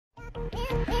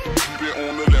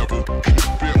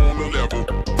keep it on the level.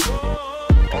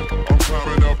 I'm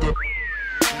climbing up the,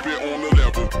 keep it on the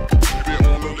level, keep it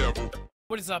on the level.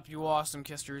 What is up, you awesome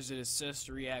kisters? It is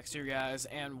CistReactZ here, guys,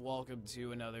 and welcome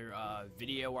to another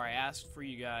video where I asked for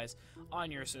you guys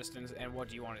on your assistance and what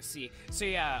do you want to see. So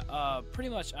yeah, pretty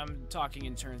much I'm talking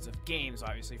in terms of games,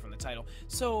 obviously from the title.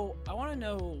 So I want to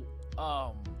know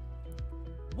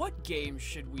what games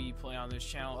should we play on this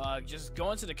channel. Just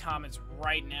go into the comments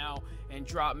right now and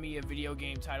drop me a video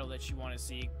game title that you want to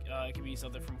see. It could be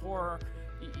something from horror.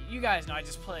 You guys know I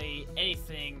just play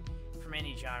anything from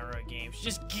any genre of games.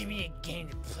 Just give me a game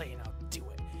to play and I'll do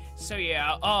it. So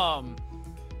yeah,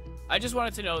 I just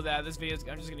wanted to know that this video,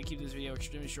 I'm just gonna keep this video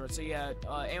extremely short. So yeah,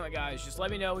 anyway guys, just let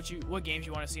me know what games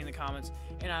you want to see in the comments,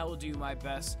 and I will do my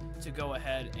best to go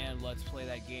ahead and let's play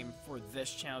that game for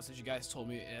this channel, since you guys told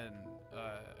me in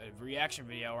a reaction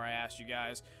video where I asked you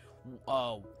guys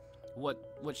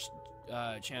which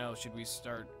channel should we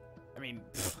start. I mean,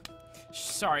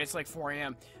 sorry, it's like 4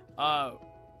 AM.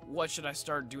 What should I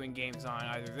start doing games on?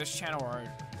 Either this channel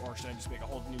or should I just make a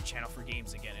whole new channel for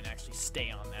games again and actually stay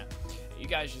on that? You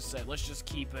guys just said let's just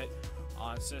keep it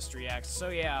on CistReactZ. So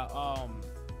yeah,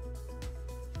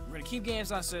 we're gonna keep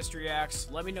games on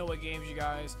CistReactZ. Let me know what games you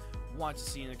guys want to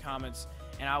see in the comments,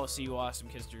 and I will see you awesome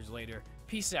kisters later.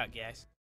 Peace out, guys.